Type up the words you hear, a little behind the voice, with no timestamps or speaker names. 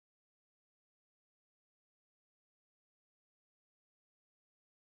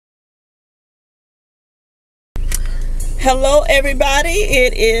Hello everybody,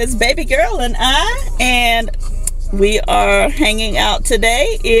 it is baby girl and we are hanging out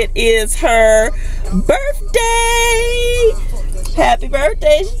today. It is her birthday. Happy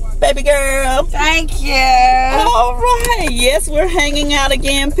birthday, baby girl. Thank you. All right, yes, we're hanging out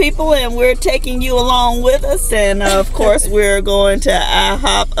again, people, and we're taking you along with us, and of course we're going to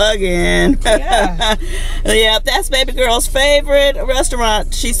IHOP again. Yeah. Yeah, that's baby girl's favorite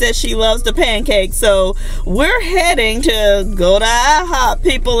restaurant. She says she loves the pancakes, so we're heading to go to IHOP.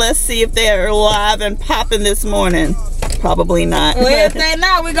 People, let's see if they're alive and popping this morning. Probably not. Well, if they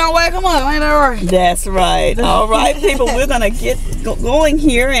not, we're gonna wake them up, ain't that right? That's right. All right, people, we're gonna get going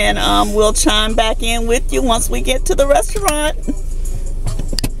here, and we'll chime back in with you once we get to the restaurant.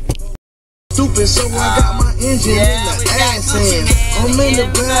 Stupid, so I got my engine in the ass end. I'm in the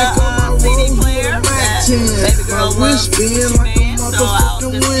back of my room with a Mac 10. My wrist spin like a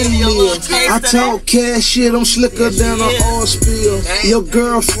motherfucking windmill. I talk cash shit, I'm slicker than an oil spill. Your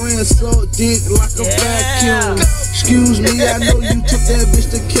girlfriend suck dick like a vacuum. Excuse me, I know you took that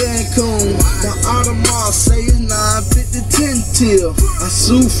bitch to Cancun. The Audemars say it's 950 10 till. I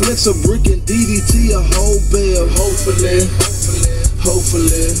flex a brick and DDT a whole bell. Hopefully,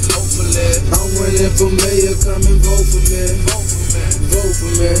 I'm running for mayor, come and vote for me. Vote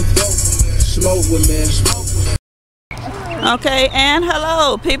for me. Smoke with me. Okay, and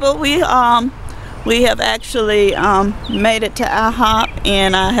hello people, we have actually made it to IHOP,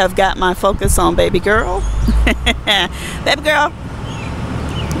 and I have got my focus on baby girl. Baby girl.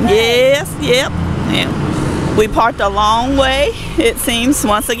 Yes, yep. Yeah. We parked a long way, it seems.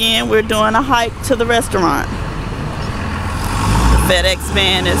 Once again, we're doing a hike to the restaurant. The FedEx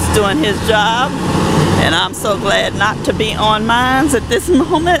man is doing his job, and I'm so glad not to be on mines at this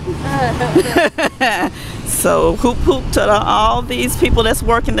moment. So hoop hoop to all these people that's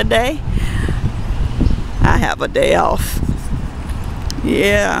working today. I have a day off.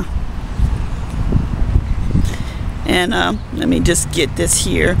 Yeah. And let me just get this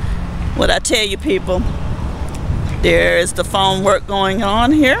here. What I tell you, people, there is the phone work going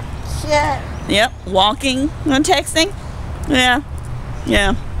on here. Shit. Yep, walking and texting. Yeah.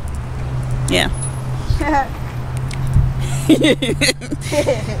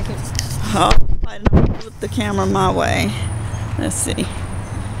 Oh, I know, flip the camera my way. Let's see.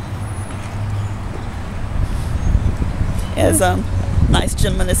 As a nice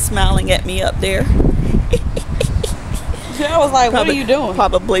gentleman is smiling at me up there. I was like, what are you doing?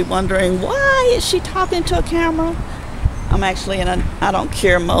 Probably wondering, why is she talking to a camera? I'm actually in a I don't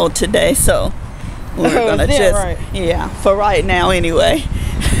care mode today, so we're gonna yeah, for right now anyway.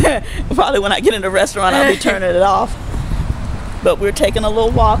 Probably when I get in the restaurant I'll be turning it off. But we're taking a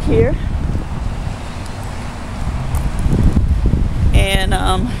little walk here. And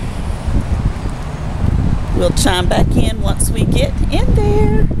we'll chime back in once we get in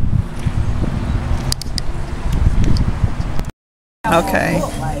there. Okay,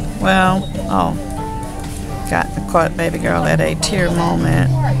 well, got caught baby girl at a tear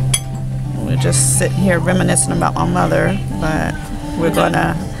moment. We're just sitting here reminiscing about my mother, but we're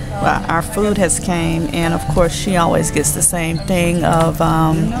gonna, well, our food has came, and of course she always gets the same thing of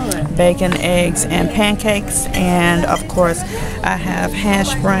bacon, eggs, and pancakes, and of course I have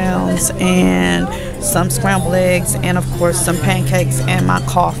hash browns and some scrambled eggs, and of course some pancakes and my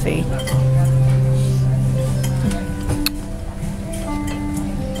coffee.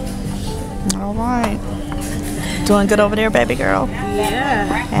 All right. Doing good over there, baby girl? Yeah.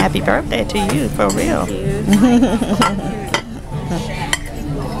 Happy birthday to you, for real.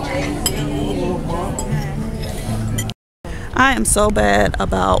 I am so bad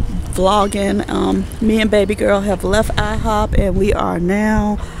about vlogging. Me and baby girl have left IHOP, and we are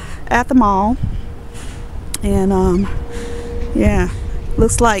now at the mall. And yeah,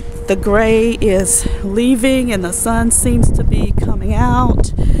 looks like the gray is leaving and the sun seems to be coming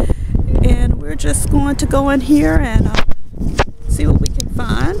out. And we're just going to go in here and see what we can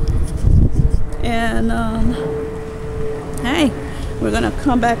find. And hey, we're gonna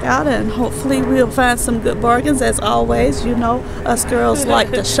come back out and hopefully we'll find some good bargains. As always, you know, us girls like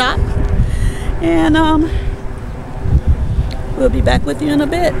to shop. And we'll be back with you in a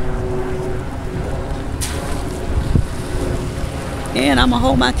bit. And I'm gonna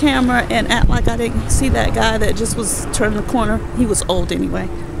hold my camera and act like I didn't see that guy that just was turning the corner. He was old anyway.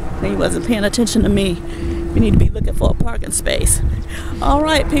 He wasn't paying attention to me. We need to be looking for a parking space. All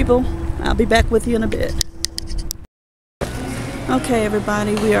right, people, I'll be back with you in a bit. Okay,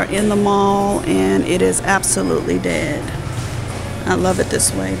 everybody, we are in the mall, and it is absolutely dead. I love it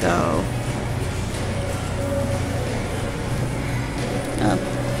this way, though.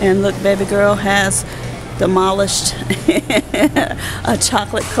 And look, baby girl has demolished a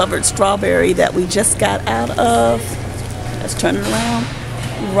chocolate covered strawberry that we just got out of. Let's turn it around.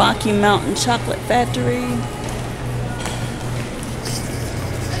 Rocky Mountain Chocolate Factory.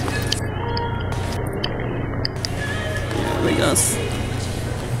 There we go.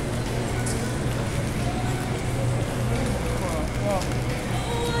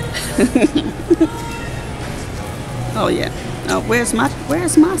 Oh yeah. Where's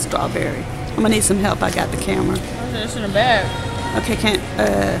my strawberry? I'm gonna need some help. I got the camera. It's in the bag. Okay,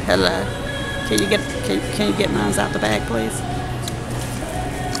 hello. Can you get mine out the bag, please?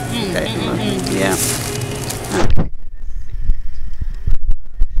 Okay. Yeah. What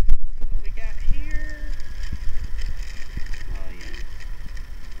we got here? Oh yeah.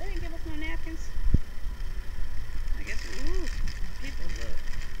 They didn't give us no napkins. I guess. Ooh, people look.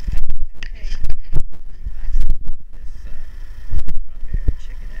 Hey.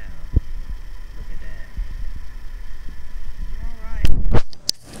 Check it out. Look at that. All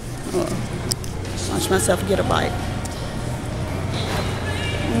right. Watch myself get a bite.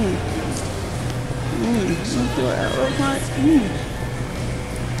 Let's do it out real quick.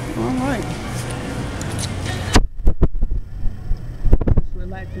 All right. Just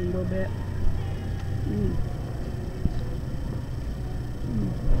relaxing a little bit.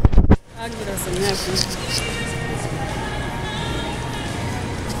 I'll get us some napkins.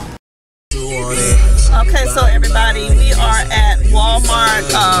 Okay, so everybody, we are at Walmart.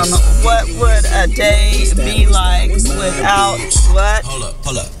 What would a day be like without what?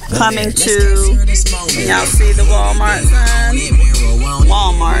 Coming to, y'all see the Walmart sign?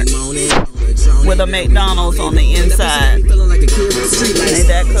 Walmart with a McDonald's on the inside. Ain't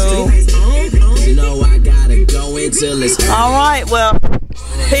that cool? All right, well,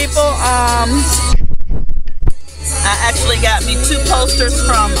 people, I actually got me 2 posters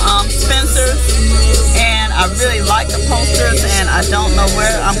from Spencer's, and I really like the posters, and I don't know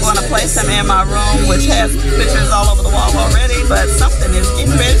where I'm going to place them in my room, which has pictures all over the wall already, but something is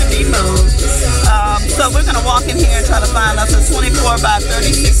getting ready to be moved. So we're going to walk in here and try to find us a 24 by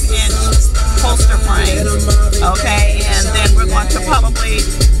 36 inch poster frame, okay, and then we're going to probably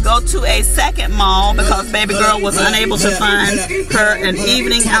go to a second mall because baby girl was unable to find her an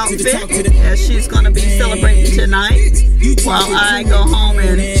evening outfit as she's going to be celebrating tonight while I go home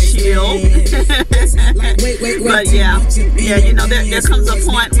and chill. But yeah, you know, there comes a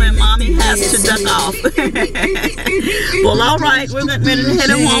point when mommy has to duck off. Well, all right, we're ready to head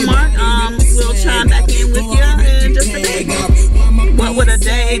to Walmart. We'll chime back in with you in just a bit. What would a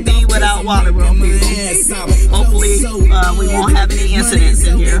day be without Wally World, people? Hopefully, we won't have any incidents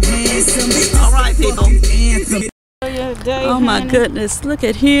in here. All right, people. Oh my goodness, look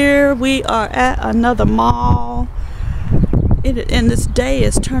at here. We are at another mall. And this day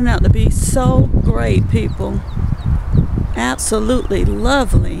is turning out to be so great, people. Absolutely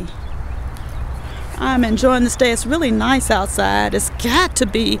lovely. I'm enjoying this day. It's really nice outside. It's got to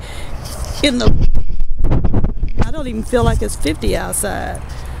be in the... I don't even feel like it's 50 outside.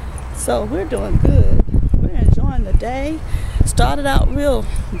 So we're doing good. We're enjoying the day. Started out real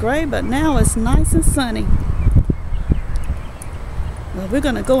gray, but now it's nice and sunny. Well, we're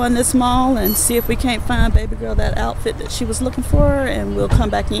going to go in this mall and see if we can't find baby girl that outfit that she was looking for, and we'll come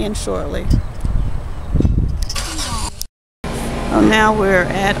back in shortly. Oh, now we're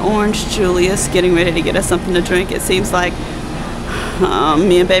at Orange Julius getting ready to get us something to drink. It seems like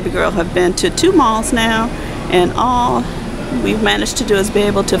me and baby girl have been to 2 malls now, and all we've managed to do is be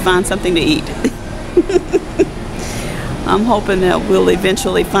able to find something to eat. I'm hoping that we'll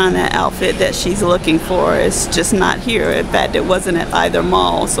eventually find that outfit that she's looking for. It's just not here. In fact, it wasn't at either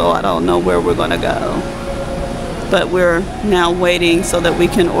mall, so I don't know where we're going to go. But we're now waiting so that we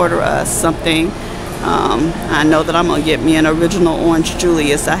can order us something. I know that I'm going to get me an original Orange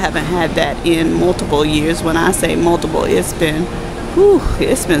Julius. I haven't had that in multiple years. When I say multiple, it's been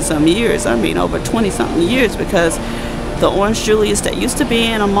some years. I mean over 20-something years, because the Orange Julius that used to be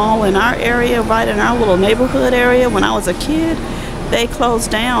in a mall in our area, right in our little neighborhood area when I was a kid, they closed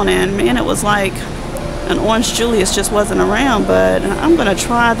down, and man, it was like an Orange Julius just wasn't around. But I'm going to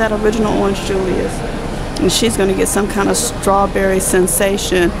try that original Orange Julius, and she's going to get some kind of strawberry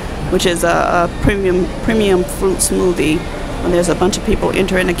sensation, which is a premium fruit smoothie. When there's a bunch of people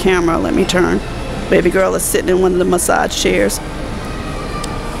entering the camera, let me turn. Baby girl is sitting in one of the massage chairs,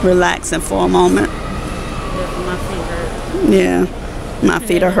 relaxing for a moment. Yeah, my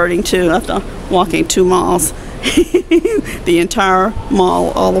feet are hurting too after walking 2 malls. The entire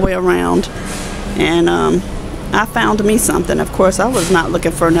mall all the way around. And I found me something. Of course, I was not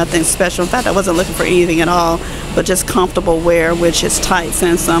looking for nothing special. In fact, I wasn't looking for anything at all, but just comfortable wear, which is tights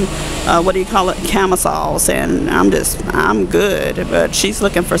and some, what do you call it, camisoles. And I'm good. But she's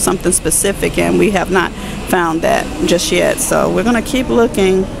looking for something specific, and we have not found that just yet. So we're going to keep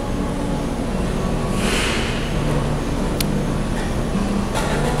looking.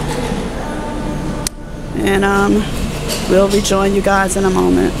 And we'll rejoin you guys in a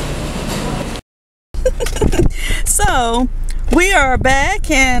moment. So we are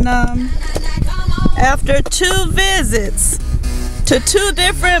back, and after 2 visits to 2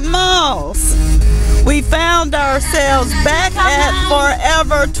 different malls, we found ourselves back at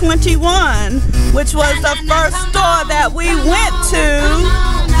Forever 21, which was the first store that we went to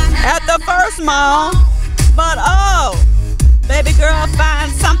at the first mall. But oh, baby girl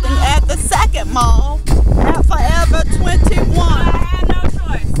finds something at the second mall at Forever 21. I had no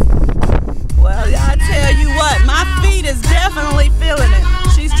choice. Well, I tell you what, my feet is definitely feeling it.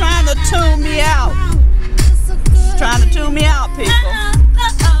 She's trying to tune me out. She's trying to tune me out, people.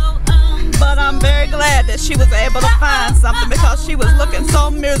 But I'm very glad that she was able to find something, because she was looking so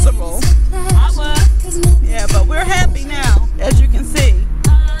miserable. Yeah, but we're happy now, as you can see.